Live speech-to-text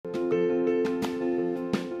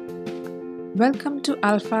Welcome to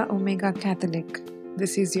Alpha Omega Catholic.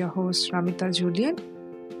 This is your host Ramita Julian.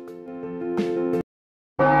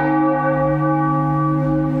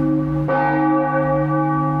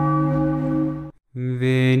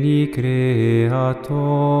 Veni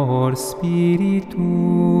Creator Spiritus,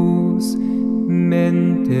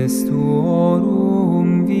 mentes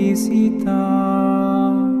tuorum visita,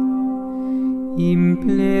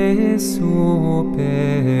 implesso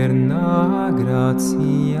perna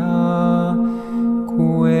gratia,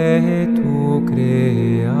 quae tu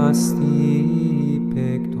creasti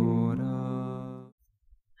pectora.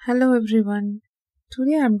 Hello everyone.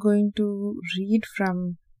 Today I'm going to read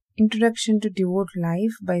from Introduction to Devout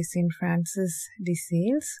Life by St. Francis de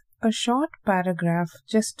Sales, a short paragraph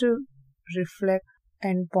just to reflect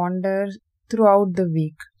and ponder throughout the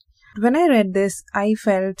week. When I read this, I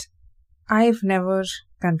felt I've never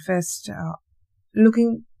confessed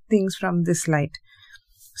looking things from this light.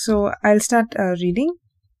 So I'll start reading.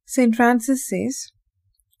 St. Francis says,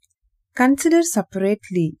 "Consider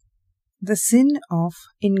separately the sin of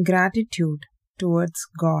ingratitude towards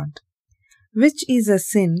God, which is a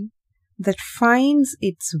sin that finds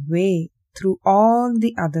its way through all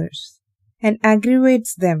the others and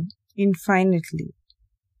aggravates them infinitely.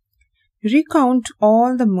 Recount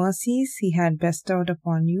all the mercies He had bestowed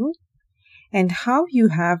upon you and how you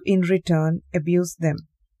have in return abused them.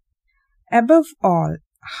 Above all,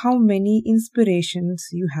 how many inspirations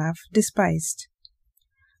you have despised,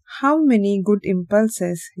 how many good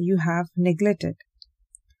impulses you have neglected,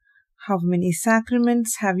 how many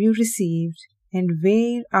sacraments have you received, and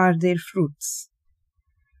where are their fruits?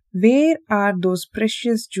 Where are those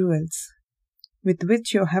precious jewels with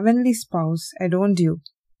which your heavenly spouse adorned you?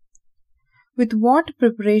 With what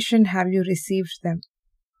preparation have you received them?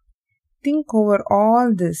 Think over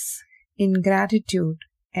all this in gratitude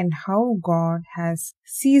and how God has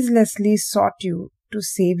ceaselessly sought you to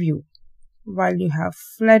save you, while you have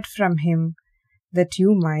fled from Him that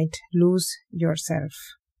you might lose yourself."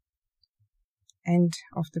 End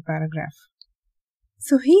of the paragraph.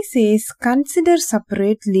 So he says, consider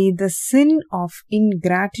separately the sin of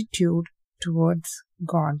ingratitude towards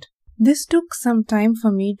God. This took some time for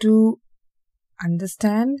me to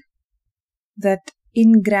understand that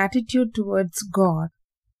ingratitude towards God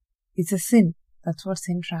is a sin. That's what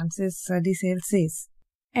St. Francis de Sales says.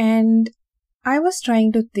 And I was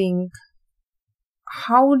trying to think,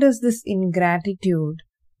 how does this ingratitude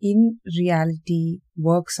in reality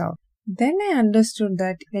works out? Then I understood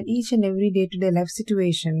that in each and every day-to-day life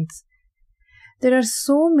situations, there are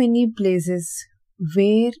so many places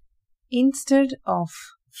where instead of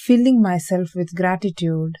filling myself with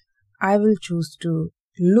gratitude, I will choose to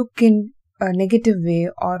look in a negative way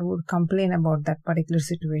or would complain about that particular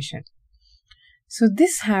situation. So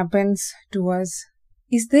this happens to us.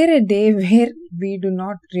 Is there a day where we do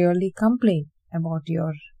not really complain about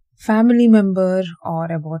your family member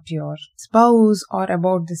or about your spouse or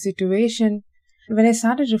about the situation? When I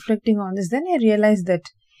started reflecting on this, then I realized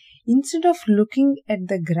that instead of looking at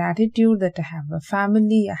the gratitude that I have a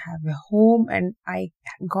family, I have a home, and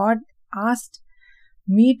God asked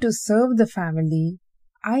me to serve the family,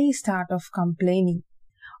 I start off complaining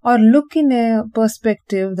or look in a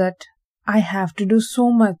perspective that I have to do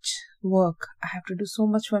so much work. I have to do so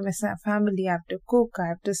much for my family. I have to cook, I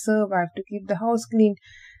have to serve, I have to keep the house clean.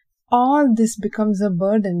 All this becomes a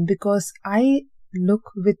burden because I look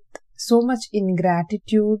with so much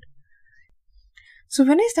ingratitude. So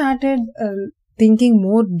when I started thinking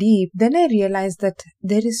more deep, then I realized that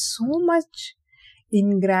there is so much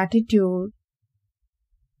ingratitude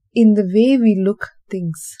in the way we look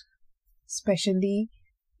things, especially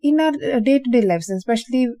in our day-to-day lives, and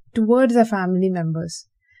especially towards our family members.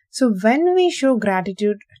 So when we show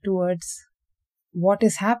gratitude towards what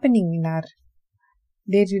is happening in our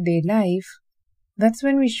day-to-day life, that's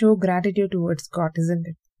when we show gratitude towards God, isn't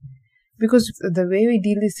it? Because the way we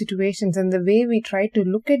deal with situations and the way we try to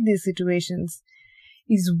look at these situations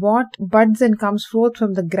is what buds and comes forth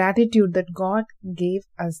from the gratitude that God gave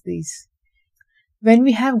us these. When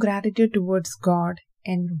we have gratitude towards God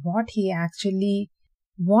and what He actually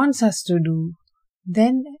wants us to do,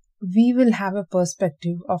 then we will have a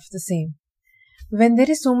perspective of the same. When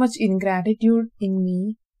there is so much ingratitude in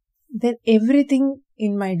me, then everything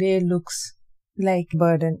in my day looks like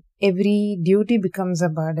burden. Every duty becomes a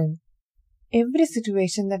burden. Every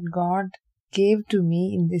situation that God gave to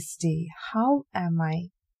me in this day, how am I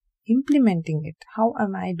implementing it? How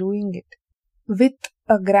am I doing it? With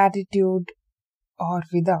a gratitude or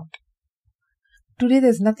without? Today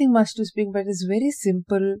there's nothing much to speak, but it's very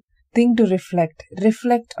simple thing to reflect.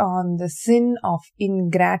 Reflect on the sin of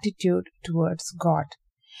ingratitude towards God.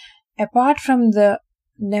 apart from the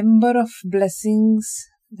number of blessings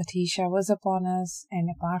that He showers upon us, and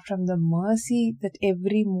apart from the mercy that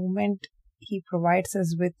every moment He provides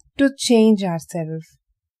us with to change ourselves,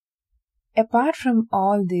 apart from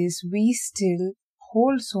all this, we still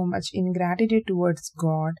hold so much ingratitude towards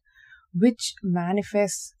God, which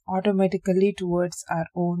manifests automatically towards our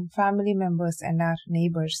own family members and our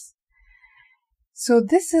neighbors. So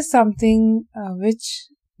this is something which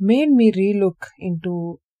made me relook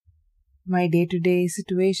into my day-to-day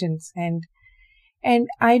situations, and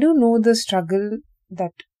I do know the struggle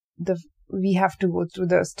that we have to go through,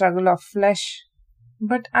 the struggle of flesh.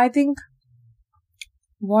 But I think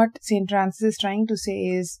what St. Francis is trying to say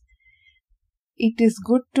is, it is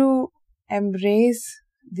good to embrace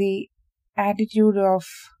the attitude of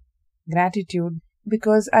gratitude,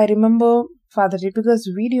 because I remember Father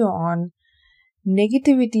Ripika's video on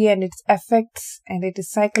negativity and its effects, and it is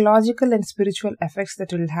psychological and spiritual effects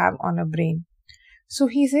that it will have on a brain. So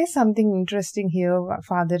he says something interesting here,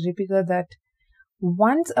 Father Ripika, that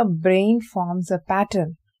once a brain forms a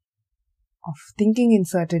pattern of thinking in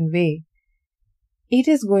certain way, it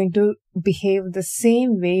is going to behave the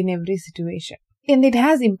same way in every situation. And it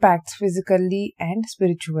has impacts physically and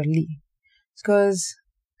spiritually. Because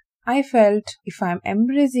I felt if I'm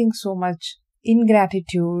embracing so much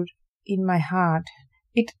ingratitude in my heart,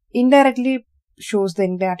 it indirectly shows the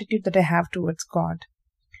ingratitude that I have towards God.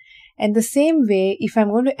 And the same way, if I'm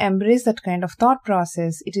going to embrace that kind of thought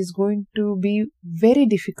process, it is going to be very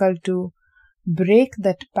difficult to break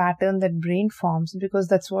that pattern that brain forms, because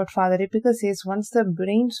that's what Father Ripika says. Once the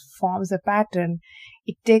brain forms a pattern,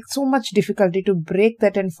 it takes so much difficulty to break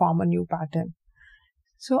that and form a new pattern.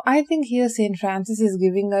 So I think here St. Francis is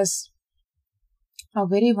giving us a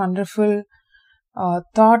very wonderful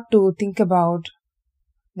thought to think about,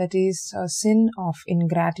 that is a sin of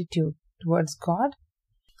ingratitude towards God.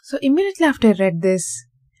 So immediately after I read this,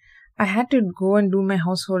 I had to go and do my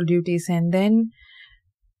household duties, and then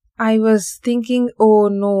I was thinking, oh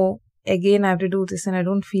no, again I have to do this and I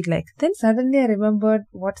don't feel like. Then suddenly I remembered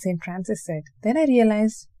what St. Francis said. Then I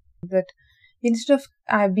realized that instead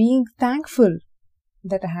of being thankful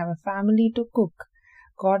that I have a family to cook,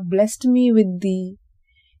 God blessed me with the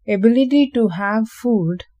ability to have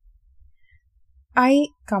food, I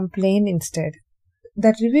complain instead.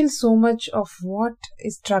 That reveals so much of what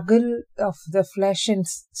is struggle of the flesh and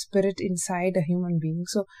spirit inside a human being.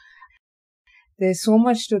 So there's so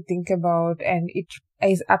much to think about, and it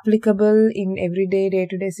is applicable in everyday,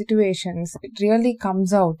 day-to-day situations. It really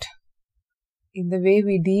comes out in the way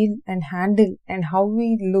we deal and handle and how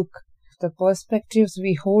we look, the perspectives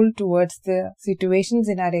we hold towards the situations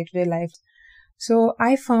in our day-to-day life. So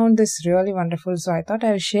I found this really wonderful. So I thought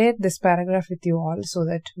I'll share this paragraph with you all, so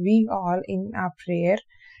that we all in our prayer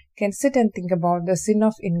can sit and think about the sin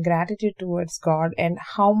of ingratitude towards God and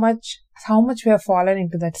how much we have fallen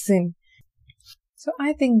into that sin. So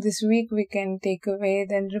I think this week we can take away,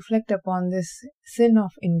 then reflect upon this sin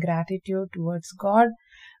of ingratitude towards God,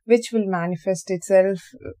 which will manifest itself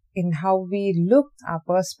in how we look, our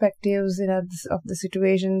perspectives of the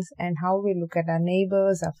situations, and how we look at our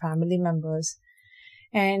neighbors, our family members.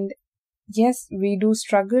 And yes, we do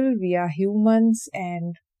struggle, we are humans,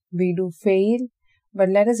 and we do fail, but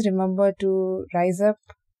let us remember to rise up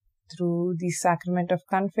through the sacrament of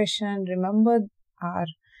confession, remember our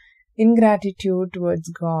ingratitude towards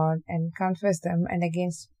God and confess them. And again,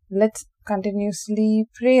 let's continuously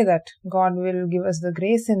pray that God will give us the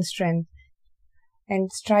grace and strength,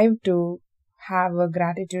 and strive to have a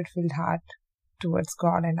gratitude-filled heart towards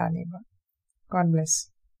God and our neighbor. God bless.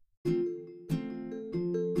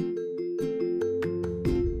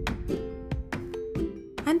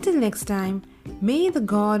 Until next time, may the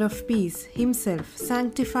God of peace Himself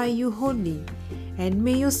sanctify you wholly, and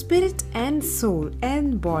may your spirit and soul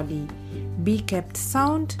and body be kept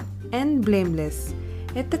sound and blameless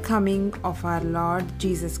at the coming of our Lord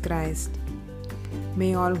Jesus Christ.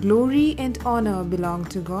 May all glory and honor belong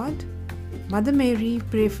to God. Mother Mary,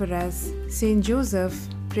 pray for us. Saint Joseph,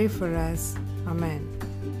 pray for us. Amen.